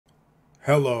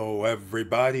Hello,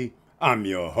 everybody. I'm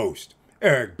your host,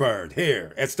 Eric Bird,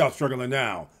 here at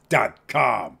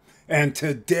StopStrugglingNow.com. And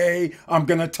today I'm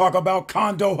going to talk about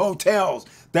condo hotels.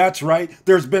 That's right,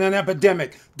 there's been an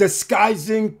epidemic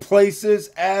disguising places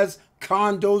as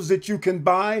condos that you can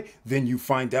buy. Then you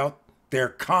find out they're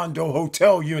condo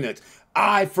hotel units.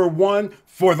 I, for one,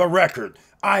 for the record,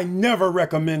 I never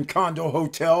recommend condo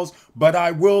hotels, but I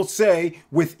will say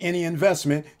with any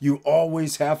investment, you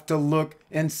always have to look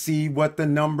and see what the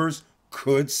numbers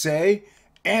could say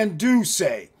and do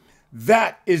say.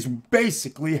 That is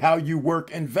basically how you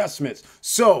work investments.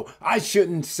 So I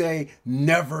shouldn't say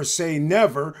never,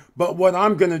 but what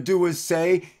I'm going to do is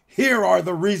say, here are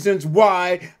the reasons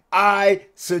why I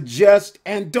suggest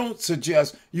and don't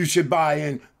suggest you should buy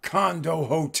in condo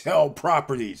hotel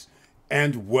properties.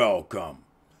 And welcome.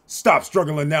 Stop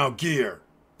Struggling Now gear.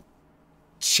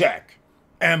 Check.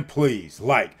 And please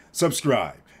like,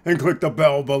 subscribe, and click the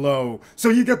bell below so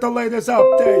you get the latest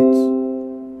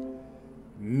updates.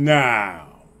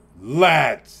 Now,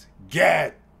 let's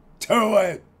get to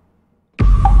it.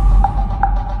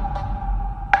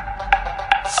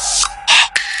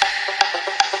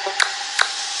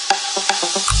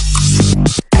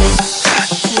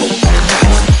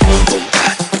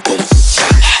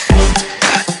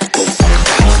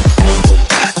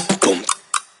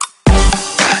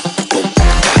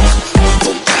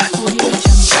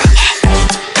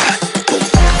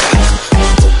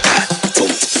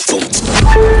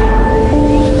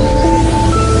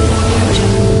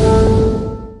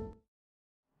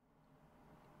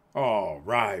 All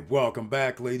right, welcome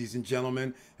back, ladies and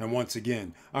gentlemen. And once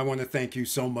again, I want to thank you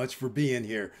so much for being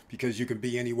here, because you can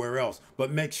be anywhere else.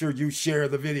 But make sure you share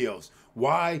the videos.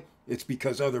 Why? It's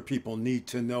because other people need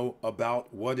to know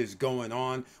about what is going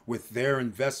on with their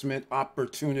investment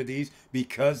opportunities,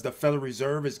 because the Federal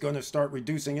Reserve is going to start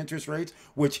reducing interest rates,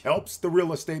 which helps the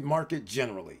real estate market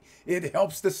generally. It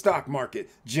helps the stock market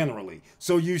generally.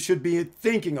 So you should be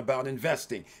thinking about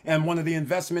investing. And one of the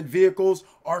investment vehicles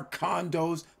are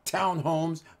condos,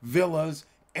 townhomes, villas,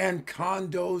 and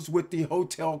condos with the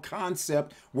hotel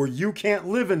concept, where you can't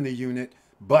live in the unit,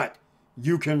 but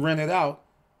you can rent it out.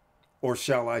 Or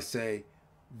shall I say,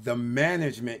 the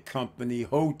management company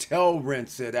hotel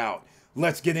rents it out.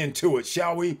 Let's get into it,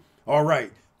 shall we? All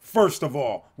right. First of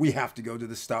all, we have to go to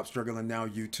the Stop Struggling Now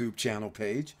YouTube channel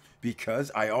page,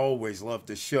 because I always love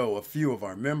to show a few of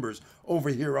our members over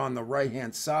here on the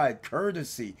right-hand side,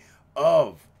 courtesy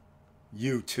of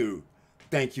YouTube.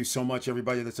 Thank you so much,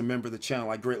 everybody that's a member of the channel.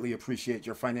 I greatly appreciate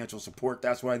your financial support.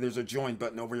 That's why there's a join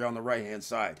button over here on the right-hand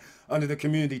side. Under the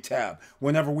community tab,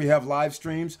 whenever we have live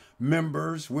streams,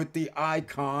 members with the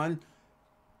icon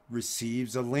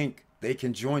receives a link. They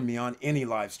can join me on any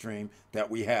live stream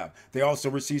that we have. They also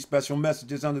receive special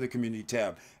messages under the community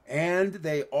tab. And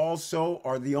they also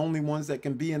are the only ones that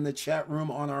can be in the chat room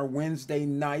on our Wednesday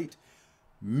night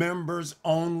members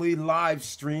only live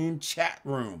stream chat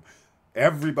room.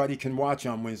 Everybody can watch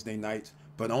on Wednesday nights,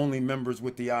 but only members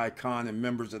with the icon and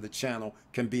members of the channel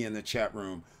can be in the chat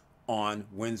room on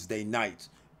Wednesday nights.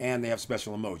 And they have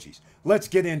special emojis. Let's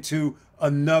get into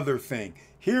another thing.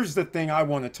 Here's the thing I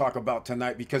want to talk about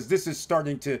tonight, because this is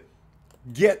starting to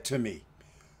get to me.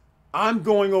 I'm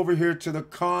going over here to the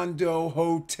Condo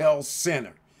Hotel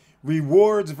Center.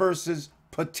 Rewards versus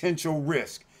potential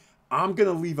risk. I'm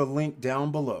going to leave a link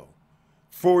down below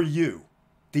for you,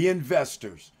 the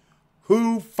investors,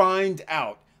 who find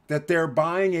out that they're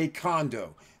buying a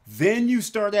condo. Then you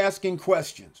start asking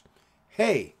questions.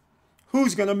 Hey,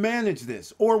 who's going to manage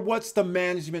this? Or what's the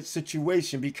management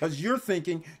situation? Because you're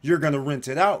thinking you're going to rent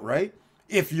it out, right?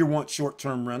 If you want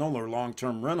short-term rental or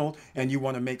long-term rental and you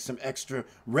want to make some extra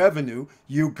revenue,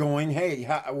 you going, hey,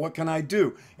 what can I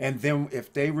do? And then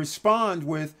if they respond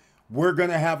with, we're going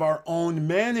to have our own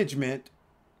management,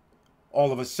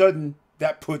 all of a sudden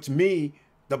that puts me,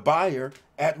 the buyer,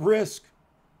 at risk.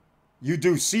 You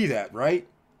do see that, right?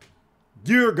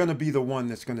 You're going to be the one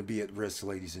that's going to be at risk,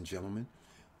 ladies and gentlemen.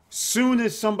 Soon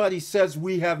as somebody says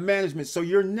we have management, so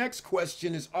your next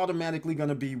question is automatically going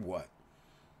to be what?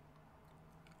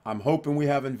 I'm hoping we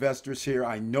have investors here.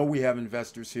 I know we have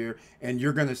investors here. And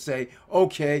you're going to say,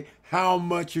 okay, how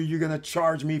much are you going to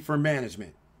charge me for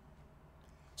management?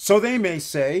 So they may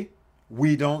say,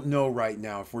 we don't know right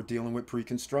now if we're dealing with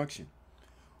pre-construction.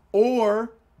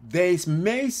 Or they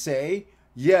may say,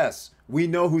 yes, we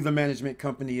know who the management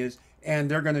company is, and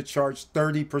they're going to charge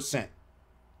 30%.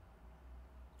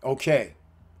 Okay,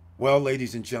 well,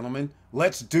 ladies and gentlemen,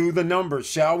 let's do the numbers,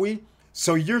 shall we?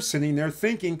 So you're sitting there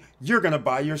thinking you're going to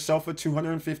buy yourself a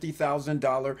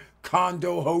 $250,000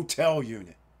 condo hotel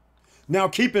unit. Now,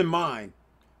 keep in mind,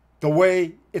 the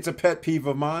way it's a pet peeve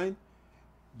of mine,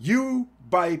 You,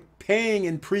 by paying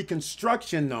in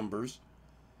pre-construction numbers,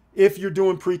 if you're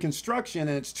doing pre-construction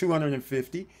and it's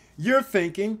 250, you're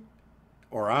thinking,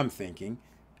 or I'm thinking,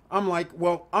 I'm like,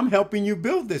 well, I'm helping you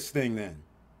build this thing then.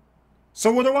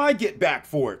 So what do I get back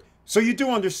for it? So you do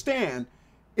understand,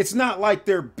 it's not like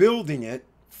they're building it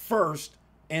first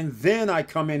and then I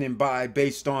come in and buy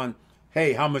based on,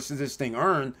 hey, how much does this thing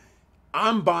earn?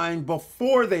 I'm buying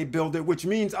before they build it, which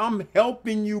means I'm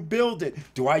helping you build it.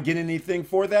 Do I get anything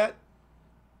for that?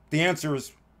 The answer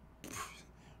is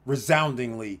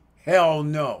resoundingly, hell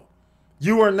no.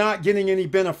 You are not getting any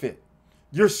benefit.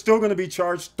 You're still going to be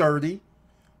charged 30.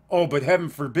 Oh, but heaven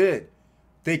forbid,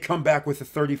 they come back with a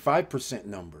 35%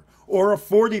 number or a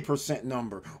 40%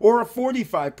 number or a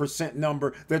 45%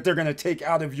 number that they're going to take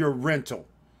out of your rental.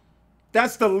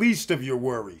 That's the least of your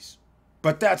worries.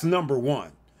 But that's number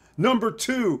one. Number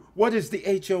two, what is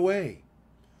the HOA?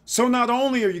 So not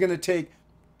only are you going to take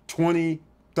 20,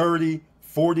 30,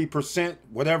 40%,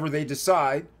 whatever they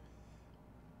decide,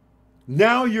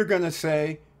 now you're going to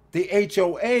say the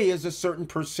HOA is a certain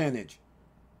percentage,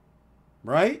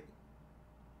 right?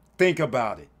 Think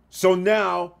about it. So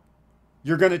now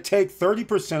you're going to take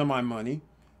 30% of my money,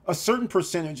 a certain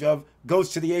percentage of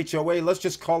goes to the HOA. Let's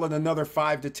just call it another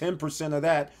 5 to 10% of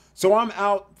that. So I'm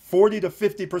out 40 to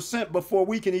 50% before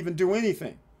we can even do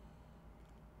anything.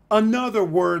 Another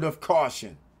word of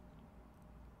caution.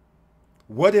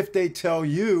 What if they tell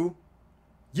you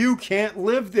you can't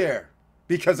live there?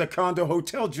 Because a condo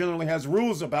hotel generally has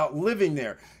rules about living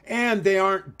there and they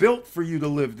aren't built for you to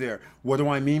live there. What do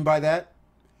I mean by that?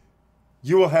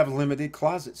 You will have limited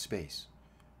closet space.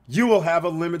 You will have a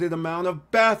limited amount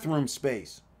of bathroom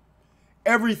space.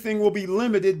 Everything will be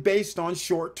limited based on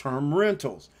short-term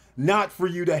rentals, not for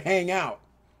you to hang out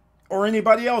or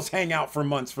anybody else hang out for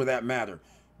months for that matter,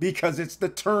 because it's the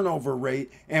turnover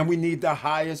rate and we need the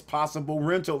highest possible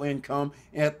rental income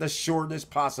at the shortest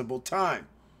possible time.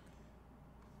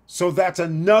 So that's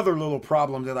another little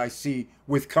problem that I see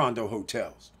with condo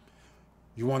hotels.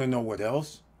 You want to know what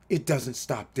else? It doesn't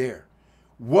stop there.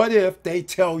 What if they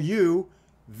tell you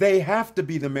they have to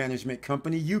be the management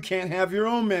company? You can't have your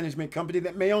own management company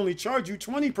that may only charge you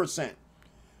 20%.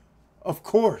 Of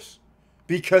course,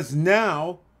 because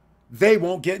now they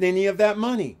won't get any of that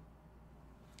money.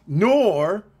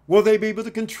 Nor will they be able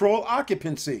to control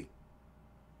occupancy.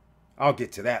 I'll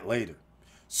get to that later.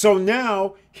 So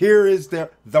now here is the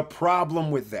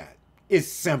problem with that. It's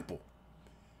simple.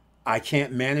 I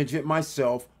can't manage it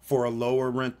myself for a lower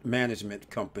rent management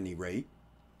company rate.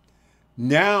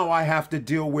 Now I have to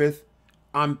deal with,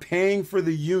 I'm paying for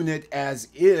the unit as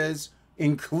is,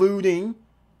 including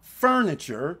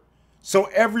furniture. So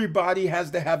everybody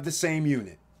has to have the same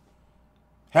unit,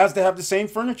 has to have the same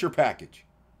furniture package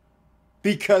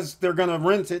because they're going to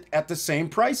rent it at the same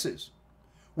prices.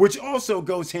 Which also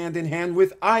goes hand in hand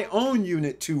with I own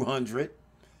unit 200,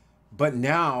 but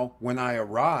now when I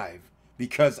arrive,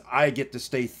 because I get to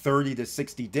stay 30 to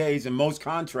 60 days, in most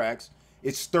contracts,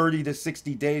 it's 30 to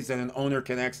 60 days that an owner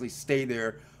can actually stay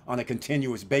there on a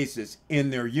continuous basis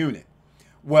in their unit.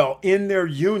 Well, in their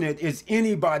unit is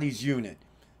anybody's unit.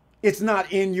 It's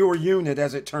not in your unit,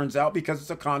 as it turns out, because it's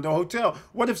a condo hotel.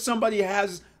 What if somebody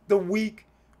has the week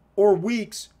or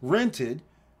weeks rented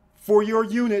for your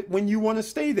unit when you want to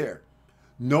stay there?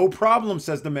 No problem,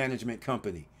 says the management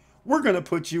company. We're going to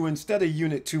put you, instead of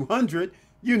unit 200,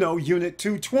 unit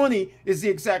 220 is the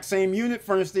exact same unit,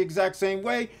 furnished the exact same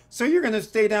way. So you're going to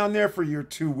stay down there for your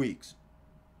 2 weeks.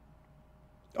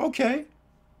 Okay.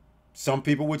 Some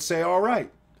people would say, all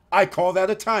right, I call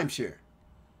that a timeshare.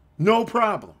 No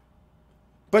problem.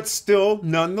 But still,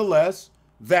 nonetheless,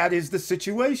 that is the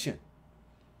situation.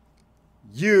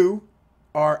 You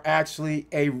are actually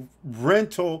a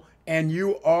rental and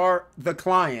you are the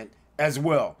client as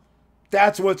well.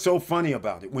 That's what's so funny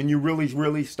about it when you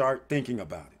really start thinking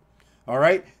about it. All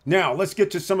right. Now let's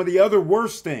get to some of the other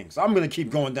worst things. I'm going to keep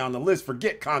going down the list.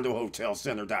 Forget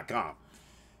condohotelcenter.com.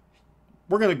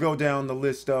 We're going to go down the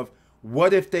list of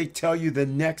what if they tell you the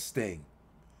next thing.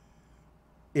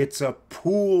 It's a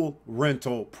pool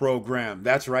rental program.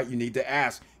 That's right. You need to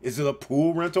ask, is it a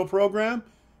pool rental program?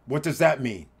 What does that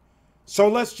mean? So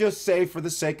let's just say, for the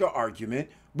sake of argument,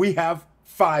 we have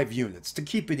 5 units to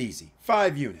keep it easy,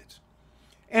 5 units.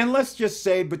 And let's just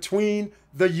say between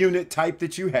the unit type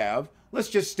that you have, let's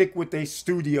just stick with a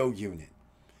studio unit.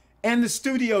 And the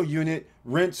studio unit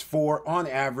rents for, on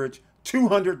average,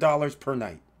 $200 per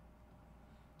night.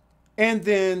 And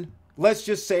then let's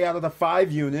just say out of the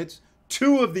 5 units,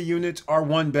 2 of the units are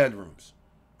 1 bedrooms.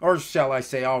 Or shall I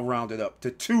say, I'll round it up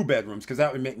to 2 bedrooms because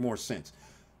that would make more sense.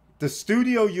 The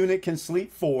studio unit can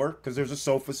sleep 4 because there's a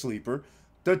sofa sleeper.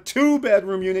 The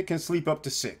 2-bedroom unit can sleep up to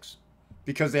 6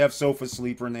 because they have sofa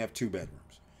sleeper and they have 2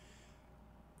 bedrooms.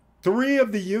 3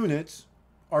 of the units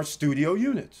are studio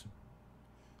units.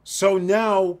 So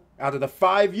now, out of the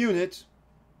 5 units,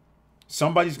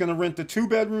 somebody's going to rent the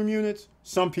 2-bedroom units.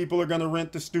 Some people are going to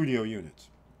rent the studio units.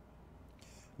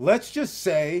 Let's just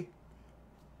say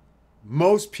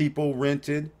most people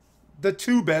rented the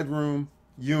 2-bedroom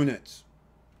units.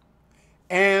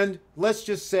 And let's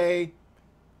just say,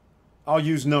 I'll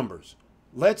use numbers.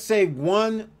 Let's say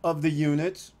one of the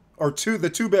units, or the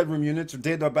 2-bedroom units,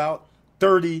 did about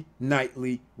 30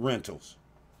 nightly rentals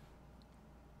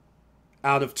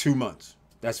out of 2 months.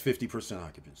 That's 50%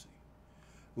 occupancy.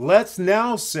 Let's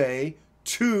now say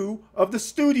 2 of the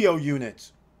studio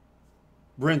units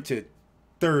rented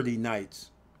 30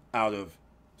 nights out of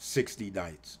 60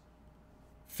 nights.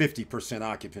 50%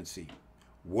 occupancy.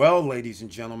 Well, ladies and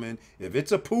gentlemen, if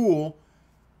it's a pool,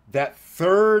 that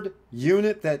 3rd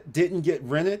unit that didn't get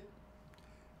rented,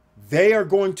 they are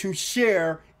going to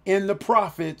share in the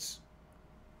profits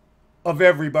of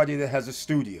everybody that has a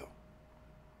studio.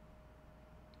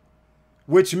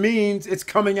 Which means it's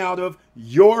coming out of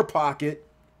your pocket,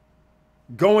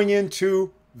 going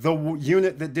into the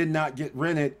unit that did not get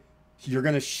rented. You're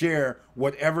going to share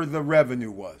whatever the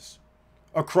revenue was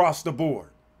across the board.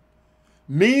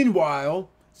 Meanwhile,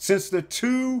 since the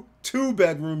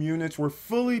 2-bedroom units were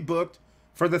fully booked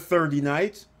for the 30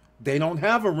 nights, they don't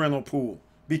have a rental pool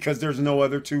because there's no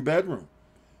other 2-bedroom.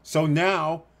 So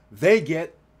now they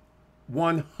get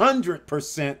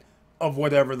 100% of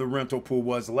whatever the rental pool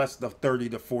was, less the 30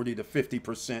 to 40 to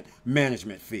 50%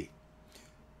 management fee.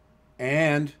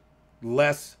 And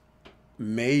less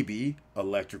maybe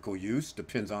electrical use,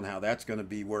 depends on how that's going to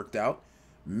be worked out.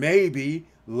 Maybe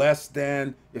less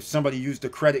than if somebody used a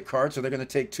credit card, so they're going to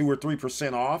take 2 or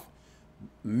 3% off.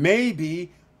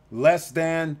 Maybe less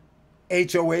than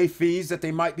HOA fees that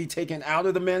they might be taking out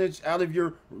of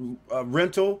your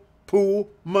rental pool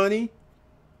money.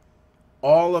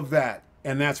 All of that,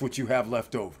 and that's what you have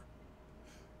left over.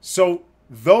 So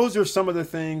those are some of the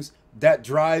things that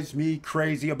drives me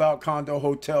crazy about condo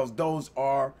hotels. Those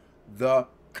are the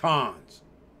cons.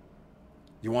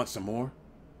 You want some more?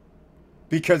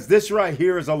 Because this right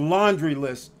here is a laundry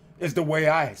list, is the way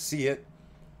I see it.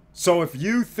 So if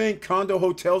you think condo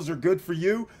hotels are good for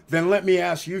you, then let me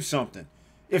ask you something.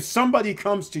 If somebody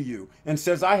comes to you and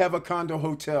says, I have a condo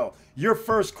hotel, your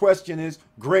first question is,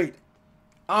 great,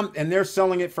 and they're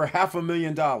selling it for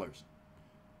 $500,000.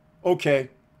 Okay,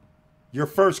 your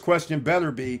first question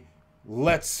better be,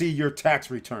 let's see your tax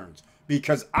returns,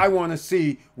 because I want to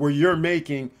see where you're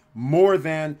making more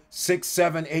than 6,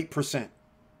 7, 8%.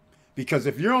 Because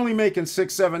if you're only making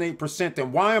 6, 7, 8%,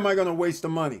 then why am I going to waste the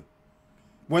money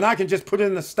when I can just put it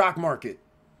in the stock market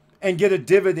and get a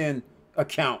dividend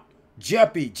account?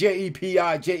 JEPI, JEPI,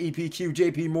 JEPQ,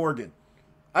 JP Morgan.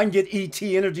 I can get ET,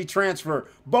 Energy Transfer.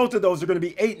 Both of those are going to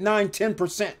be 8, 9,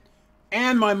 10%.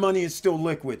 And my money is still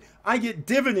liquid. I get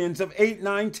dividends of 8,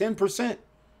 9, 10%.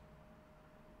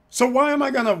 So why am I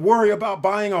going to worry about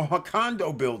buying a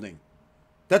condo building?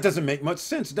 That doesn't make much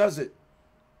sense, does it?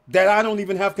 That I don't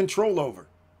even have control over,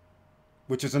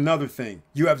 which is another thing.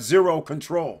 You have zero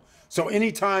control. So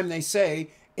anytime they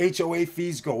say HOA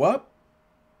fees go up,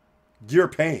 you're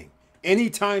paying.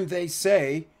 Anytime they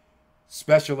say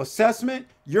special assessment,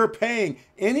 you're paying.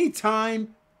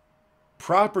 Anytime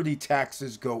property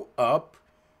taxes go up,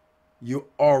 you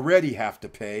already have to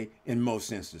pay in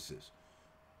most instances.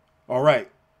 All right.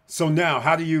 So now,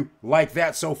 how do you like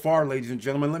that so far, ladies and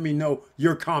gentlemen? Let me know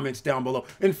your comments down below.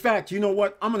 In fact, you know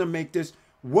what? I'm going to make this,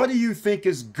 what do you think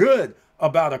is good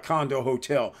about a condo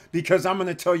hotel? Because I'm going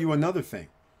to tell you another thing.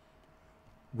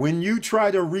 When you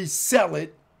try to resell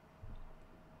it,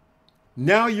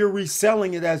 now you're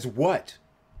reselling it as what?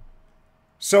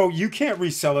 So you can't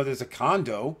resell it as a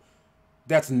condo.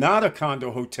 That's not a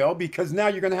condo hotel, because now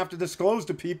you're going to have to disclose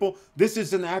to people, this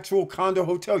is an actual condo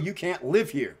hotel. You can't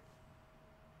live here.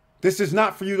 This is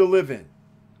not for you to live in.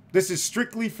 This is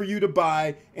strictly for you to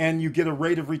buy and you get a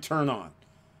rate of return on.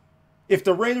 If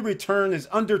the rate of return is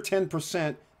under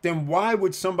 10%, then why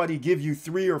would somebody give you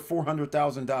 $300,000 or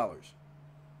 $400,000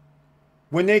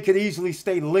 when they could easily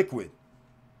stay liquid?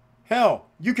 Hell,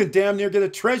 you can damn near get a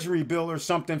treasury bill or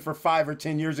something for 5 or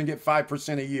 10 years and get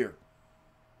 5% a year.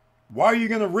 Why are you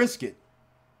going to risk it?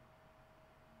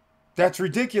 That's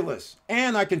ridiculous.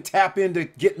 And I can tap into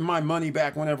getting my money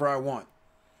back whenever I want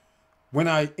when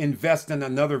I invest in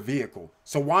another vehicle.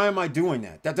 So why am I doing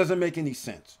that? That doesn't make any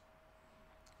sense.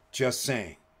 Just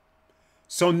saying.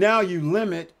 So now you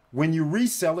limit, when you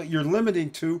resell it, you're limiting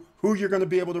to who you're going to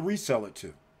be able to resell it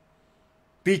to.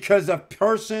 because a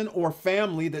person or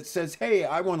family that says, hey,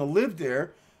 I want to live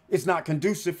there, is not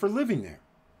conducive for living there.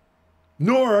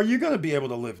 Nor are you going to be able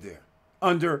to live there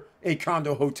under a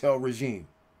condo hotel regime.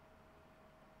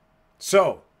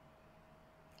 So,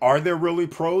 are there really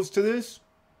pros to this?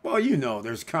 Well, you know,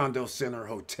 there's Condo Center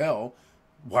Hotel.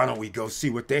 Why don't we go see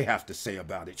what they have to say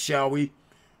about it, shall we?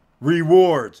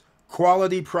 Rewards,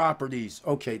 quality properties.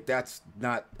 Okay, that's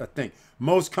not a thing.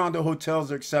 Most condo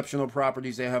hotels are exceptional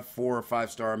properties. They have 4 or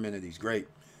 5-star amenities. Great.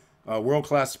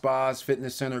 World-class spas,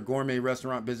 fitness center, gourmet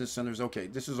restaurant, business centers. Okay,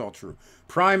 this is all true.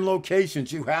 Prime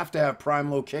locations. You have to have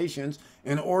prime locations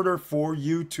in order for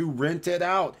you to rent it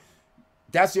out.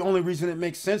 That's the only reason it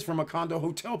makes sense from a condo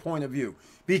hotel point of view.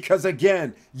 Because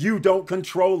again, you don't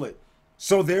control it.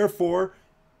 So therefore,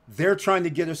 they're trying to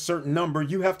get a certain number.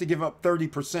 You have to give up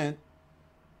 30%.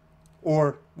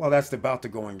 Or, well, that's about the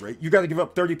going rate. You got to give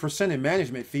up 30% in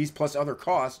management fees plus other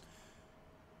costs.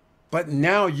 But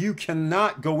now you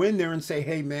cannot go in there and say,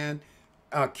 hey, man,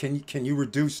 can you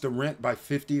reduce the rent by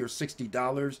 $50 or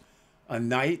 $60 a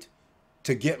night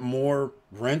to get more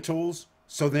rentals?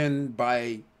 So then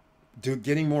by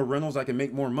getting more rentals, I can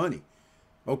make more money.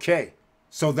 Okay,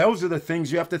 so those are the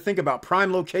things you have to think about.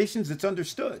 Prime locations, it's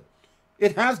understood.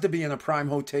 It has to be in a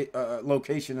prime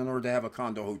location in order to have a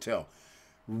condo hotel.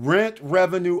 Rent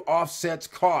revenue offsets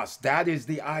costs. That is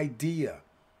the idea.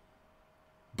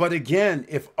 But again,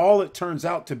 if all it turns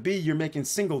out to be you're making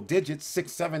single digits,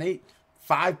 6, 7, 8,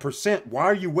 5%, why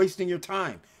are you wasting your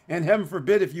time? And heaven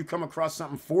forbid if you come across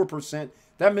something 4%,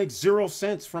 that makes 0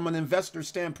 sense from an investor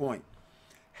standpoint.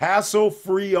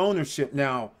 Hassle-free ownership.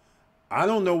 Now, I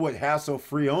don't know what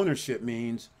hassle-free ownership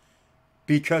means,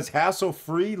 because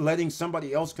hassle-free, letting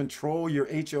somebody else control your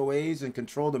HOAs and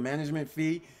control the management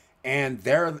fee, and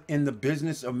they're in the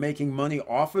business of making money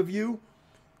off of you,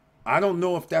 I don't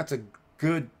know if that's a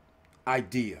good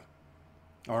idea.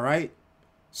 All right?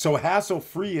 So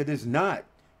hassle-free it is not.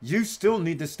 You still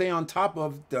need to stay on top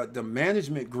of the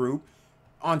management group,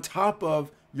 on top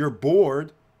of your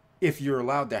board, if you're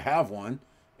allowed to have one.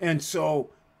 And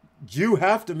so you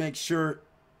have to make sure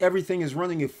everything is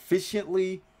running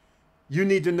efficiently. You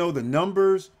need to know the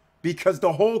numbers, because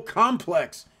the whole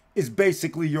complex is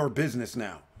basically your business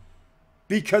now.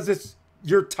 Because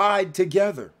you're tied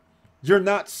together. You're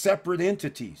not separate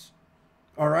entities.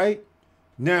 All right?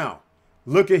 Now,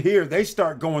 look at here. They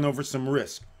start going over some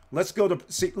risk. Let's go to,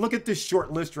 see, look at this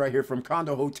short list right here from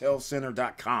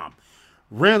condohotelcenter.com.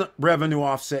 Rent revenue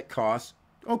offset costs.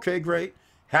 Okay, great.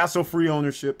 Hassle-free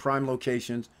ownership, prime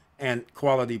locations, and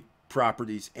quality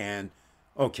properties. And,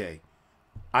 okay,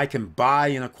 I can buy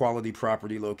in a quality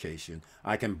property location.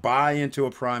 I can buy into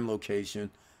a prime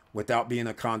location without being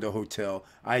a condo hotel.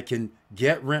 I can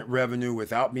get rent revenue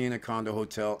without being a condo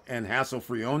hotel, and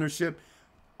hassle-free ownership.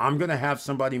 I'm going to have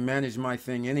somebody manage my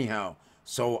thing anyhow.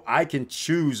 So I can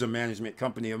choose a management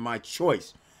company of my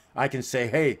choice. I can say,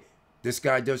 hey, this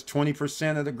guy does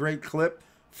 20% of the great clip,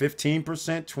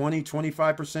 15%, 20,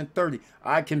 25%, 30.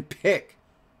 I can pick.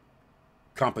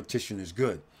 Competition is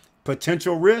good.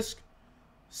 Potential risk.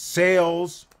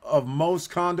 Sales of most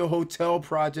condo hotel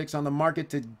projects on the market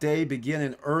today begin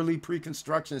in early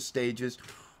pre-construction stages,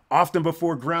 often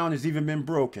before ground has even been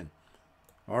broken.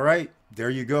 All right, there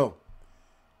you go.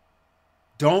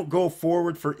 Don't go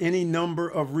forward for any number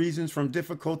of reasons, from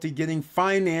difficulty getting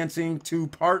financing to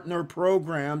partner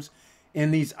programs.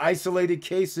 In these isolated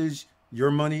cases, your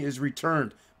money is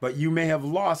returned, but you may have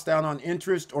lost out on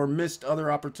interest or missed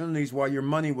other opportunities while your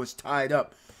money was tied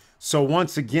up. So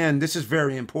once again, this is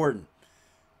very important.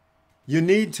 You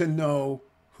need to know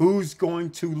who's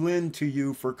going to lend to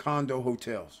you for condo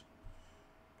hotels.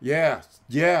 Yeah.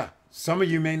 Some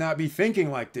of you may not be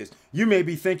thinking like this. You may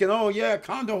be thinking, oh yeah,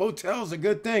 condo hotel's a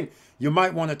good thing. You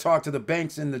might want to talk to the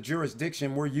banks in the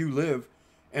jurisdiction where you live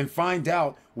and find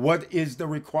out what is the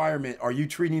requirement. Are you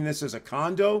treating this as a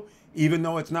condo, even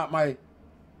though it's not my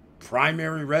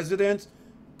primary residence,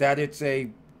 that it's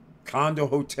a condo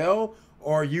hotel?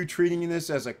 Or are you treating this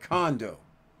as a condo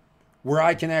where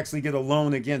I can actually get a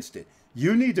loan against it?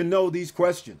 You need to know these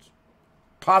questions.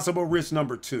 Possible risk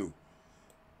number 2.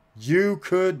 You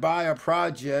could buy a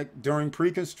project during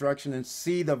pre-construction and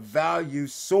see the value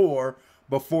soar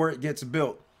before it gets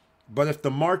built. But if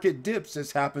the market dips,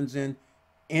 as happens in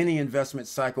any investment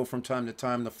cycle from time to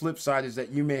time, the flip side is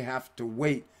that you may have to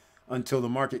wait until the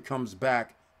market comes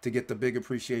back to get the big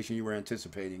appreciation you were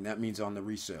anticipating. That means on the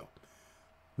resale.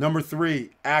 Number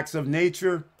 3, acts of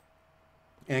nature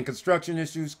and construction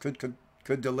issues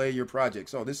could delay your project.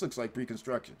 So this looks like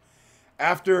pre-construction.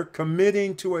 After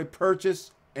committing to a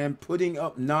purchase and putting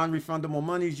up non-refundable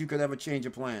monies, you could have a change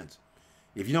of plans.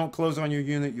 If you don't close on your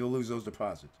unit, you'll lose those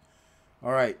deposits.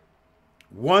 All right.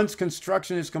 Once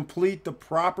construction is complete, the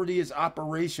property is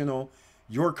operational,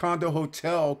 your condo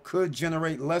hotel could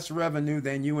generate less revenue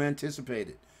than you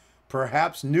anticipated.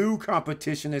 Perhaps new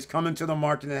competition has come into the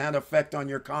market and had an effect on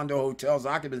your condo hotel's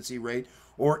occupancy rate,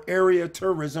 or area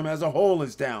tourism as a whole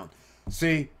is down.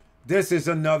 See, this is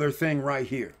another thing right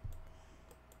here.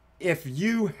 If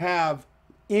you have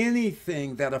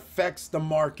anything that affects the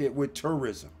market with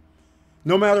tourism,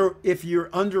 no matter if you're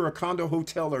under a condo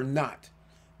hotel or not,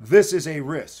 this is a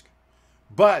risk.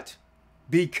 But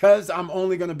because I'm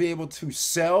only going to be able to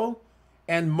sell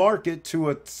and market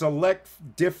to a select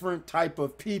different type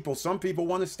of people, some people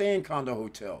want to stay in condo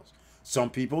hotels. Some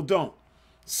people don't.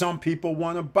 Some people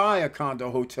want to buy a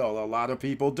condo hotel. A lot of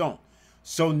people don't.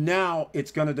 So now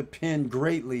it's going to depend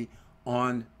greatly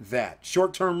on that.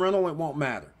 Short-term rental, it won't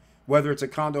matter. Whether it's a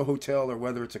condo hotel or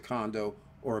whether it's a condo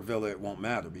or a villa, it won't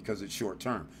matter because it's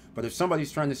short-term. But if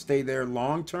somebody's trying to stay there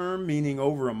long-term, meaning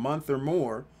over a month or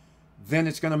more, then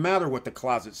it's going to matter what the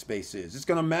closet space is. It's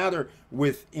going to matter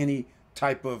with any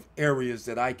type of areas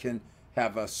that I can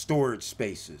have storage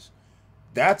spaces.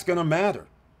 That's going to matter.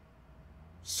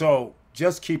 So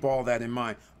just keep all that in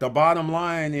mind. The bottom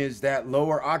line is that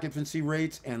lower occupancy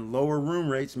rates and lower room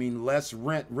rates mean less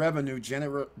rent revenue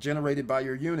generated by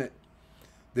your unit.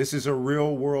 This is a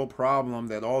real world problem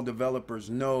that all developers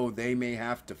know they may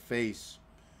have to face.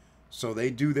 So they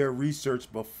do their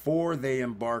research before they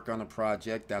embark on a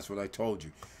project. That's what I told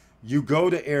you. You go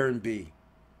to Airbnb.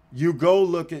 You go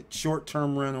look at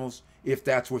short-term rentals if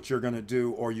that's what you're going to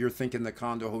do, or you're thinking the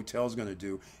condo hotel is going to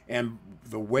do. And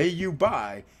the way you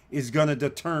buy is going to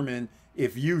determine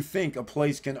if you think a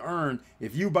place can earn.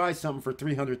 If you buy something for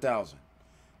 $300,000,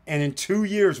 and in 2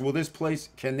 years, will this place,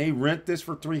 can they rent this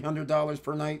for $300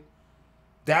 per night?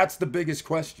 That's the biggest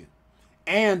question.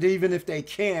 And even if they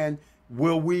can,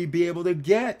 will we be able to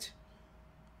get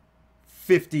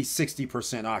 50,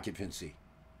 60% occupancy?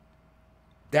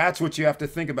 That's what you have to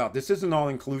think about. This isn't all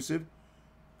inclusive.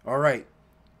 All right.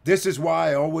 This is why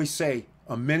I always say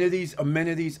amenities,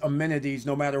 amenities, amenities,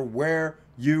 no matter where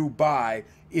you buy,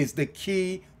 is the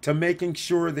key to making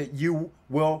sure that you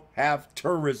will have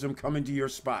tourism coming to your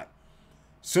spot.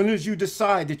 As soon as you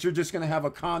decide that you're just going to have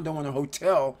a condo and a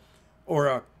hotel, or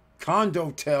a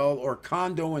condotel, or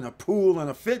condo and a pool and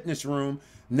a fitness room,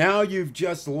 now you've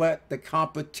just let the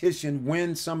competition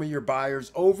win some of your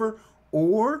buyers over,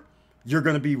 or you're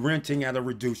going to be renting at a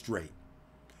reduced rate.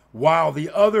 While the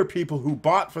other people who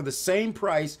bought for the same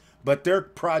price, but their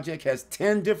project has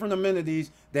 10 different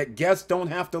amenities that guests don't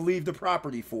have to leave the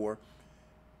property for,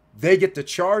 they get to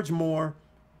charge more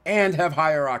and have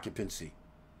higher occupancy.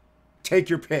 Take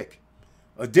your pick.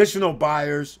 Additionally,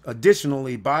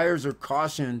 buyers are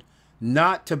cautioned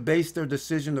not to base their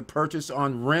decision to purchase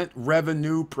on rent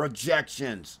revenue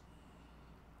projections.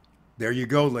 There you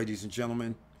go, ladies and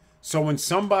gentlemen. So when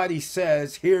somebody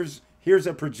says, here's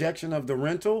a projection of the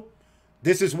rental,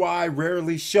 this is why I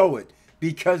rarely show it,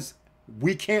 because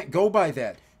we can't go by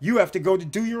that. You have to go to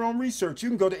do your own research. You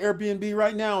can go to Airbnb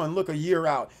right now and look a year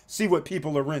out, see what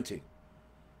people are renting.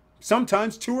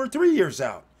 Sometimes 2 or 3 years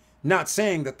out. Not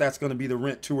saying that that's going to be the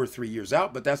rent 2 or 3 years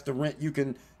out, but that's the rent you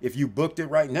can, if you booked it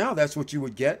right now, that's what you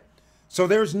would get. So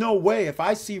there's no way, if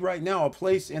I see right now a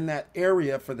place in that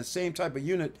area for the same type of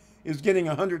unit is getting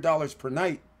 $100 per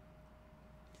night,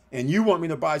 and you want me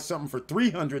to buy something for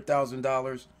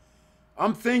 $300,000,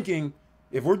 I'm thinking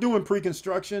if we're doing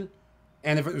pre-construction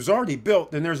and if it was already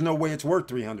built, then there's no way it's worth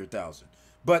 $300,000.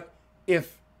 But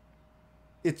if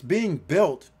it's being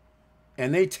built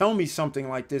and they tell me something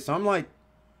like this, I'm like,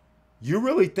 you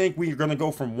really think we're going to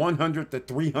go from 100 to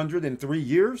 300 in 3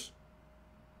 years?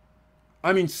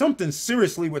 I mean, something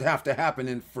seriously would have to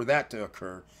happen for that to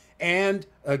occur. And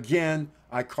again,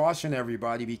 I caution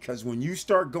everybody, because when you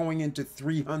start going into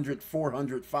 300,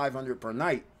 400, 500 per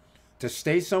night to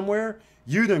stay somewhere,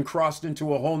 you then crossed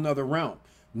into a whole nother realm.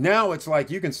 Now it's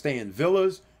like you can stay in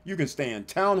villas, you can stay in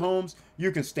townhomes,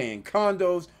 you can stay in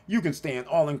condos, you can stay in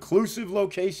all-inclusive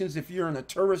locations if you're in a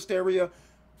tourist area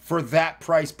for that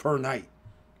price per night.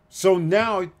 So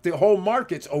now the whole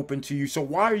market's open to you. So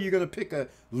why are you going to pick a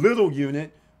little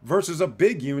unit versus a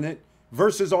big unit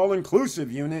versus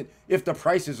all-inclusive unit if the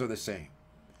prices are the same?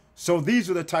 So these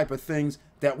are the type of things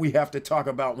that we have to talk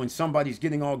about when somebody's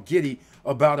getting all giddy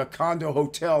about a condo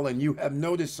hotel and you have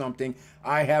noticed something.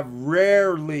 I have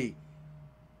rarely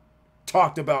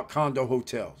talked about condo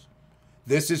hotels.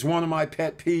 This is one of my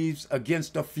pet peeves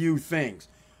against a few things,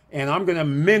 and I'm going to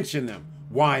mention them.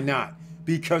 Why not?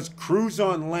 Because cruise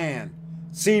on land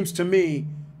seems to me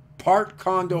part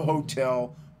condo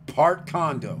hotel, part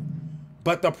condo.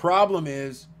 But the problem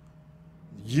is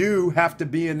you have to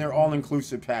be in their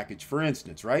all-inclusive package. For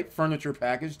instance, right? Furniture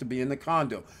package to be in the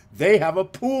condo. They have a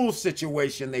pool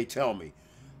situation, they tell me.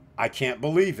 I can't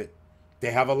believe it.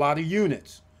 They have a lot of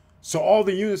units. So all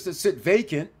the units that sit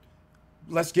vacant,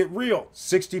 let's get real.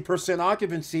 60%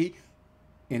 occupancy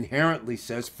inherently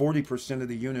says 40% of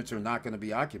the units are not going to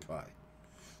be occupied.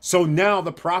 So now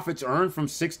the profits earned from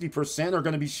 60% are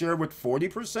going to be shared with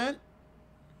 40%?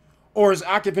 Or is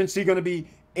occupancy going to be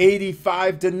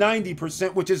 85 to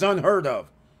 90%, which is unheard of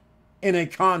in a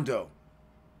condo?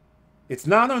 It's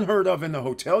not unheard of in the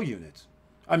hotel units.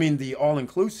 I mean, the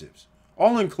all-inclusives.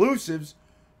 All-inclusives,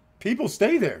 people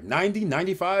stay there, 90,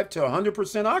 95 to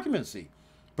 100% occupancy.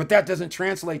 But that doesn't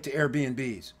translate to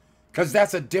Airbnbs because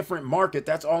that's a different market.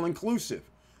 That's all-inclusive.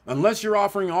 Unless you're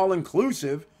offering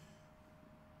all-inclusive,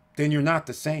 then you're not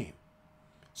the same.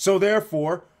 So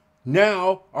therefore,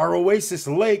 now our Oasis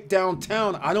Lake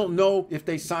downtown, I don't know if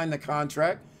they signed the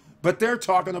contract, but they're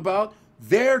talking about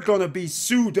they're going to be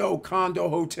pseudo condo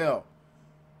hotel.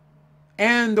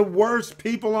 And the worst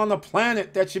people on the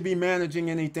planet that should be managing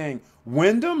anything.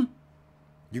 Wyndham?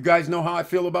 You guys know how I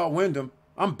feel about Wyndham.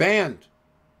 I'm banned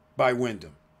by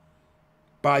Wyndham.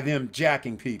 By them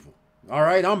jacking people. All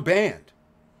right, I'm banned.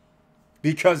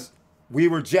 Because we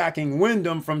were jacking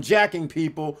Wyndham from jacking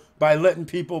people by letting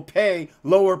people pay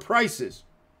lower prices.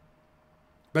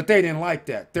 But they didn't like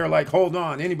that. They're like, hold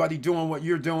on, anybody doing what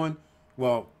you're doing?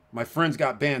 Well, my friends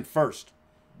got banned first.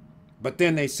 But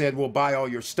then they said, we'll buy all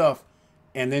your stuff.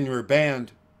 And then you're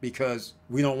banned because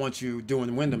we don't want you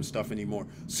doing Wyndham stuff anymore.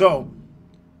 So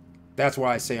that's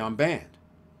why I say I'm banned.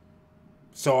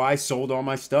 So I sold all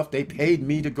my stuff. They paid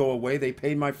me to go away. They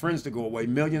paid my friends to go away.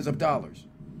 Millions of dollars.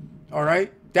 All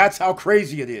right? That's how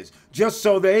crazy it is. Just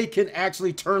so they can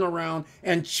actually turn around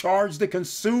and charge the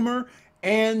consumer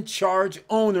and charge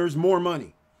owners more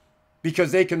money.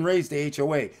 Because they can raise the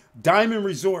HOA. Diamond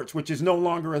Resorts, which is no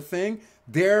longer a thing,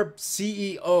 their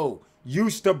CEO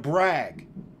used to brag.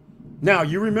 Now,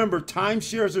 you remember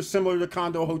timeshares are similar to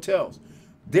condo hotels.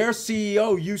 Their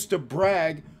CEO used to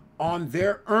brag on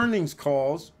their earnings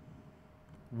calls.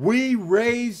 We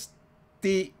raised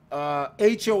the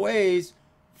HOAs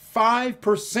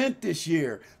 5% this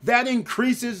year. That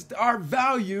increases our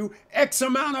value X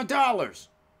amount of dollars.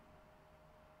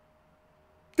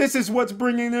 This is what's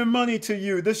bringing in money to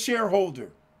you, the shareholder.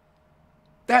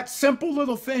 That simple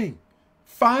little thing.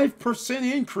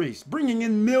 5% increase, bringing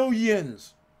in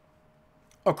millions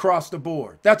across the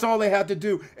board. That's all they had to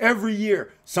do every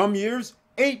year. Some years,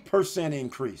 8%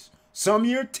 increase. Some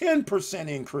year, 10%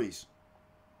 increase.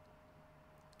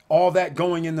 All that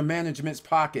going in the management's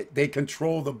pocket. They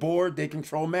control the board. They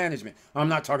control management. I'm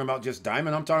not talking about just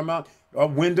Diamond. I'm talking about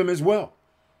Wyndham as well.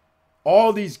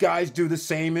 All these guys do the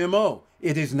same MO.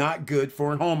 It is not good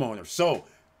for a homeowner. So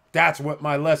that's what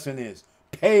my lesson is.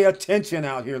 Pay attention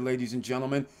out here, ladies and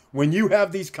gentlemen. When you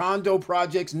have these condo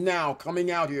projects now coming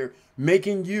out here,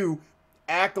 making you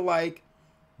act like,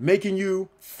 making you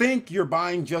think you're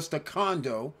buying just a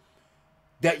condo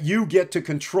that you get to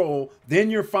control,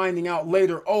 then you're finding out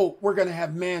later, oh, we're going to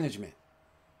have management.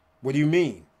 What do you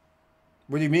mean?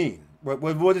 What do you mean?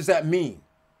 What does that mean?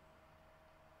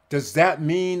 Does that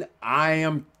mean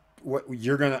I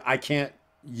can't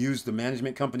use the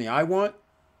management company I want?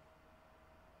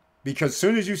 Because as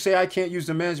soon as you say I can't use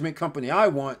the management company I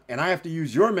want and I have to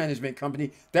use your management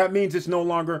company, that means it's no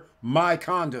longer my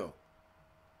condo.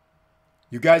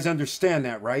 You guys understand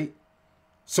that, right?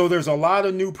 So there's a lot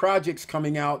of new projects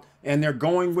coming out and they're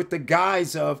going with the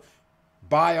guise of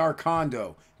buy our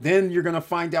condo. Then you're going to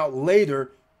find out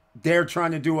later they're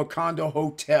trying to do a condo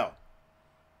hotel.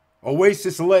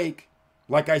 Oasis Lake,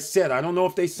 like I said, I don't know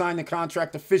if they signed the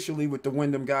contract officially with the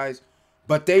Wyndham guys,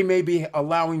 but they may be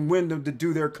allowing Wyndham to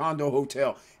do their condo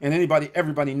hotel. And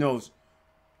everybody knows,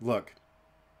 look,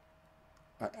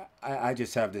 I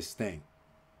just have this thing.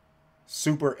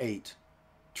 Super 8,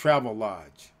 Travel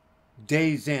Lodge,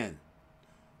 Days Inn.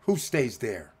 Who stays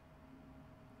there?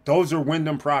 Those are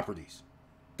Wyndham properties.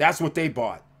 That's what they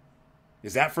bought.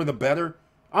 Is that for the better?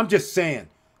 I'm just saying,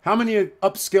 how many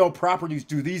upscale properties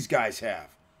do these guys have?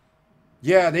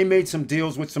 Yeah, they made some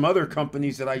deals with some other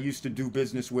companies that I used to do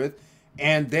business with,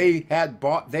 and they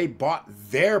bought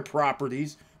their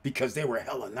properties because they were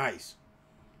hella nice.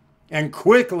 And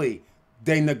quickly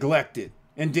they neglected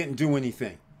and didn't do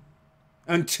anything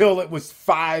until it was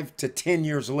 5 to 10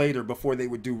 years later before they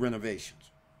would do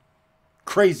renovations.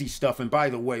 Crazy stuff. And by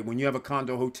the way, when you have a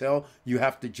condo hotel, you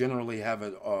have to generally have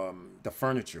the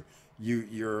furniture.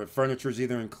 Your furniture is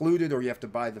either included or you have to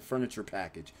buy the furniture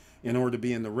package in order to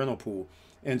be in the rental pool.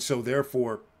 And so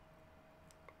therefore,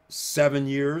 7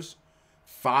 years,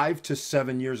 5 to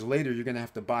 7 years later, you're going to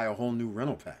have to buy a whole new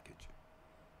rental package.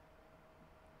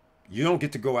 You don't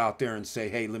get to go out there and say,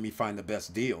 hey, let me find the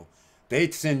best deal.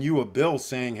 They'd send you a bill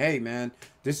saying, hey, man,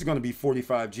 this is going to be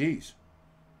 45 G's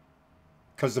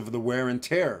because of the wear and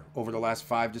tear over the last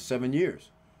 5 to 7 years.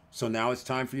 So now it's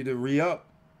time for you to re-up.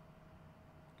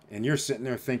 And you're sitting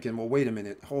there thinking, well, wait a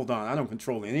minute, hold on, I don't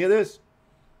control any of this.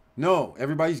 No,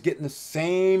 everybody's getting the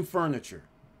same furniture.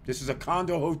 This is a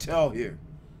condo hotel here.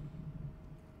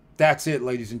 That's it,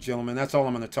 ladies and gentlemen. That's all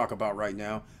I'm going to talk about right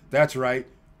now. That's right.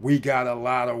 We got a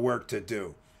lot of work to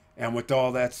do. And with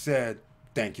all that said,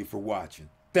 thank you for watching.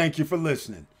 Thank you for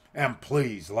listening. And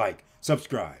please like,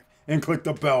 subscribe, and click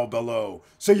the bell below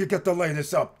so you get the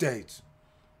latest updates.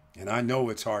 And I know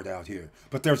it's hard out here,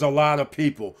 but there's a lot of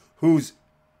people who's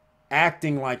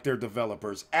acting like they're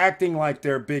developers, acting like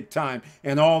they're big time,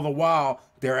 and all the while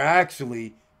they're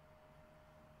actually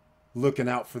looking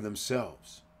out for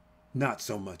themselves, not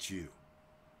so much you.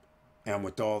 And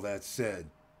with all that said,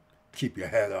 keep your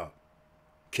head up,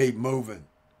 keep moving,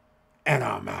 and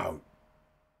I'm out.